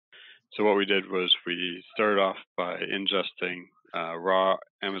So what we did was we started off by ingesting raw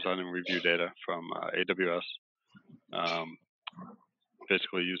Amazon and review data from AWS,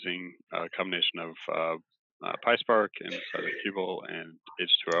 basically using a combination of PySpark inside of Qubole and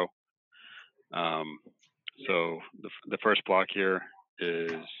H2O. So the first block here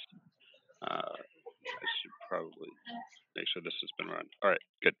is, I should probably make sure this has been run. All right,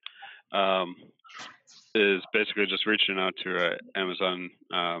 good. Is basically just reaching out to an Amazon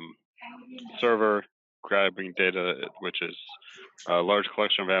server, grabbing data, which is a large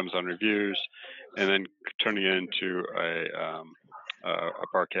collection of Amazon reviews, and then turning it into a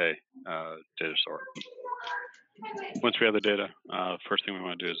Parquet data store. Once we have the data, first thing we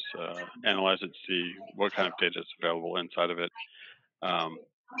want to do is analyze it, see what kind of data is available inside of it.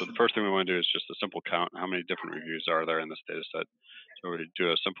 So the first thing we want to do is just a simple count. How many different reviews are there in this data set? So we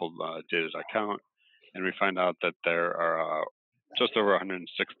do a simple data.count, and we find out that there are just over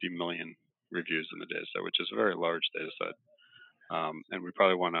 160 million reviews in the data set, which is a very large data set. And we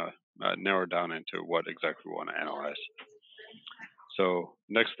probably want to narrow down into what exactly we want to analyze. So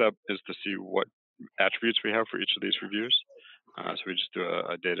next step is to see what attributes we have for each of these reviews. So we just do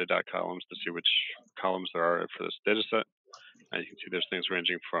a data.columns to see which columns there are for this data set. You can see there's things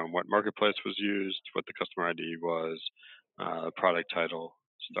ranging from what marketplace was used, what the customer ID was, product title,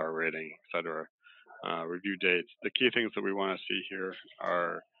 star rating, etc. Review dates. The key things that we want to see here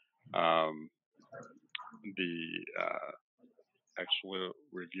are the actual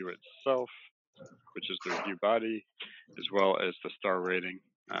review itself, which is the review body, as well as the star rating,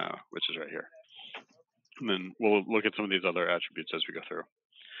 which is right here. And then we'll look at some of these other attributes as we go through.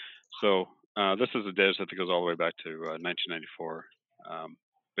 So this is a data set that goes all the way back to 1994,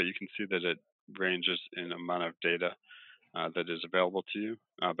 but you can see that it ranges in amount of data that is available to you.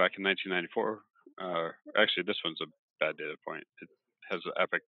 Back in 1994, actually this one's a bad data point. It has an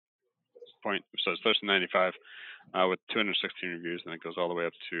epic point, so it starts in 95 with 216 reviews, and it goes all the way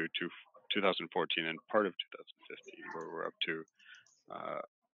up to 2014 and part of 2015, where we're up to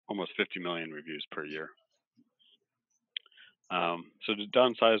almost 50 million reviews per year. So to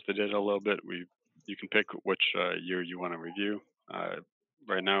downsize the data a little bit, you can pick which year you want to review.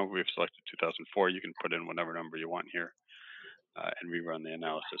 Right now we've selected 2004. You can put in whatever number you want here and rerun the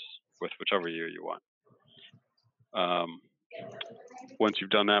analysis with whichever year you want. Once you've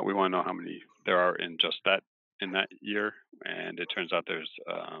done that, we want to know how many there are in just that year, and it turns out there's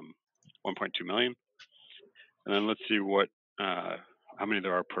 1.2 million. And then let's see what how many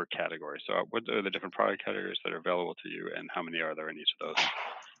there are per category. So what are the different product categories that are available to you, and how many are there in each of those?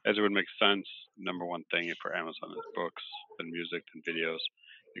 As it would make sense, number one thing for Amazon is books, then music, then videos.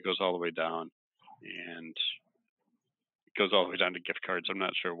 It goes all the way down, and it goes all the way down to gift cards. I'm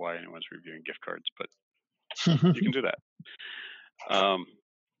not sure why anyone's reviewing gift cards, but you can do that. So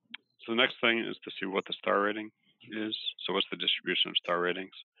the next thing is to see what the star rating is. So what's the distribution of star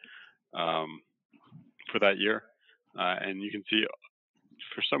ratings for that year? And you can see,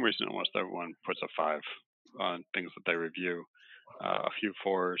 for some reason, almost everyone puts a 5 on things that they review, a few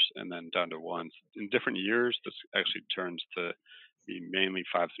 4s, and then down to 1s. In different years, this actually turns to be mainly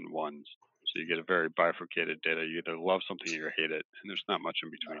 5s and 1s. So you get a very bifurcated data. You either love something or hate it, and there's not much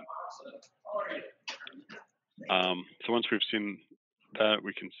in between. So once we've seen that,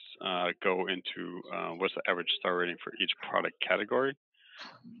 we can go into what's the average star rating for each product category.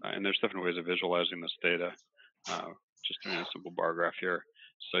 And there's different ways of visualizing this data. Just doing a simple bar graph here.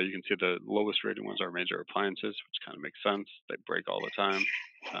 So you can see the lowest rated ones are major appliances, which kind of makes sense. They break all the time,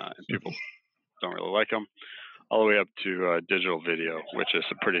 and people don't really like them. All the way up to digital video, which is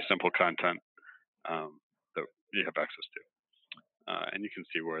a pretty simple content that you have access to. And you can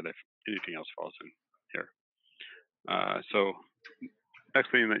see where anything else falls in here. So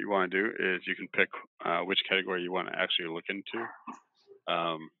next thing that you want to do is you can pick which category you want to actually look into.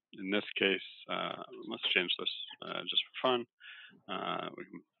 In this case, let's change this just for fun. We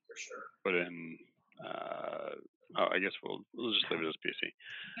can put in, I guess we'll just leave it as PC.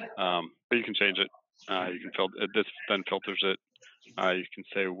 But you can change it. You can filter this, then filters it. You can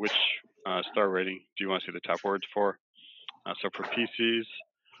say which star rating do you want to see the top words for. So for PCs,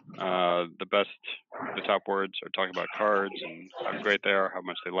 the top words are talking about cards and how great they are, how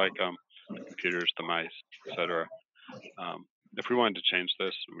much they like them, the computers, the mice, etc. If we wanted to change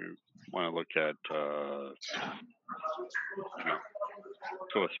this, we want to look at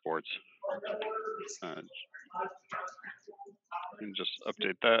go with sports. And just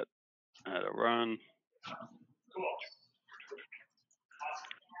update that, add a run.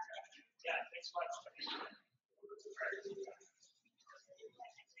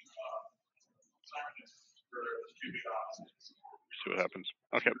 see what happens.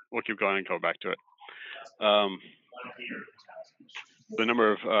 Okay, we'll keep going and go back to it. The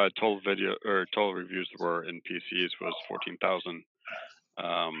number of total reviews there were in PCs was 14,000.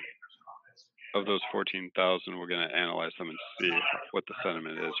 Of those 14,000, we're going to analyze them and see what the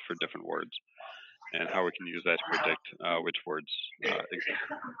sentiment is for different words and how we can use that to predict which words exist.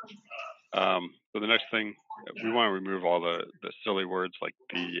 So the next thing, we want to remove all the silly words like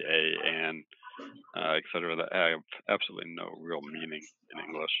the, a, and, etc. that have absolutely no real meaning in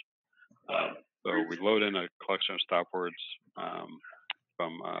English. So we load in a collection of stop words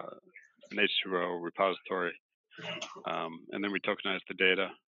from an H2O repository, and then we tokenize the data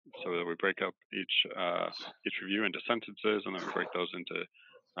so that we break up each review into sentences, and then we break those into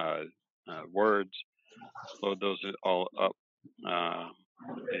words, load those all up,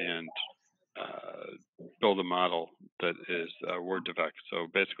 and build a model that is Word2Vec. So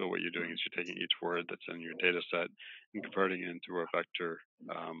basically what you're doing is you're taking each word that's in your data set and converting it into a vector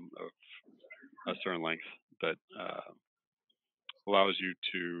of a certain length that allows you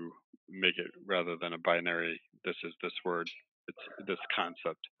to make it, rather than a binary, this is this word, it's this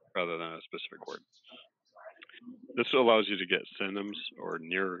concept rather than a specific word. This allows you to get synonyms or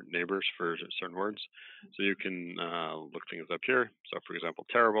near neighbors for certain words. So you can look things up here. So for example,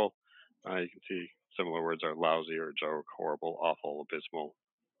 terrible, you can see similar words are lousy or joke, horrible, awful, abysmal,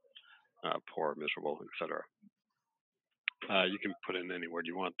 poor, miserable, etc. You can put in any word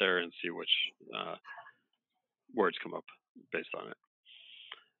you want there and see which words come up based on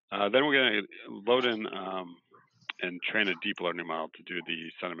it. Then we're going to load in and train a deep learning model to do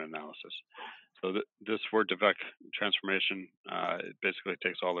the sentiment analysis. So this Word2Vec transformation, it basically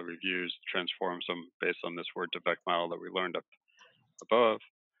takes all the reviews, transforms them based on this Word2Vec model that we learned up above,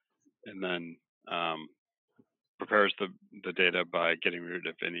 and then prepares the data by getting rid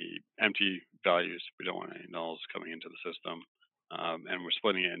of any empty values. We don't want any nulls coming into the system. And we're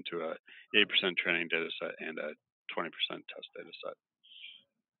splitting it into a 8% training data set and a 20% test data set.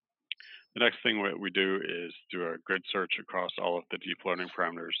 The next thing we do is do a grid search across all of the deep learning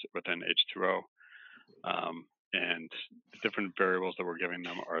parameters within H2O. And the different variables that we're giving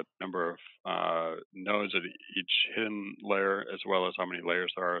them are the number of nodes at each hidden layer, as well as how many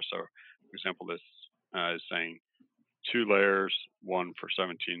layers there are. So, for example, this is saying 2 layers, 1 for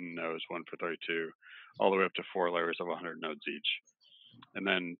 17 nodes, 1 for 32, all the way up to 4 layers of 100 nodes each. And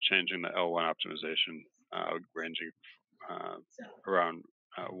then changing the L1 optimization, ranging around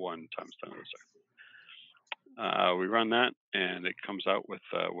 1 times 10 to the second. We run that, and it comes out with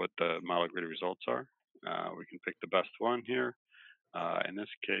what the model grid results are. We can pick the best one here. In this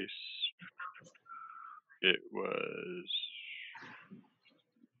case, it was,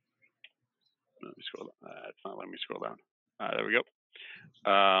 let me scroll down. It's not letting me scroll down. There we go.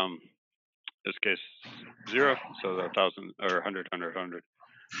 This case, 0, so the 1,000 or 100, 100, 100.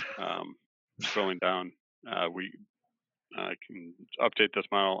 Scrolling down, we can update this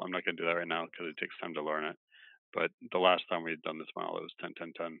model. I'm not going to do that right now because it takes time to learn it. But the last time we had done this model, it was 10,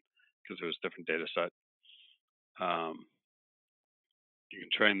 10, 10 because it was a different data set. You can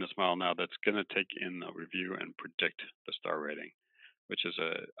train this model now that's going to take in the review and predict the star rating, which is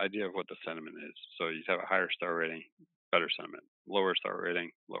an idea of what the sentiment is. So you have a higher star rating, better sentiment, lower star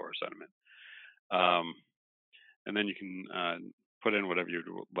rating, lower sentiment. And then you can put in whatever you'd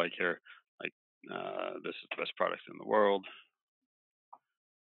like here, like this is the best product in the world.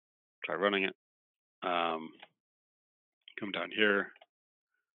 Try running it. Come down here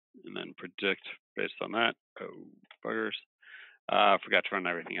and then predict based on that. Oh, buggers. Forgot to run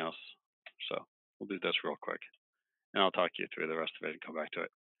everything else. So we'll do this real quick. And I'll talk you through the rest of it and come back to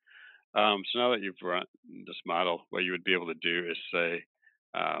it. So now that you've run this model, what you would be able to do is say,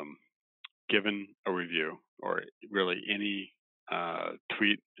 given a review or really any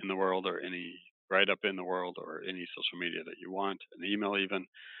tweet in the world or any write-up in the world or any social media that you want, an email even,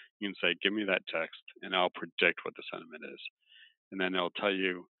 you can say, give me that text and I'll predict what the sentiment is. And then it'll tell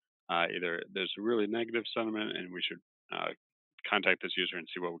you either there's a really negative sentiment and we should contact this user and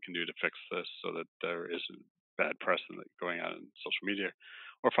see what we can do to fix this so that there isn't bad press going on in social media,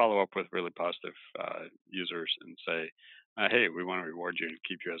 or follow up with really positive users and say, hey, we want to reward you and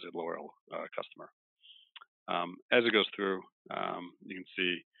keep you as a loyal customer. As it goes through, you can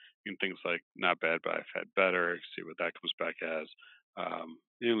see things like not bad, but I've had better, see what that comes back as.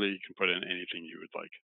 Usually you can put in anything you would like.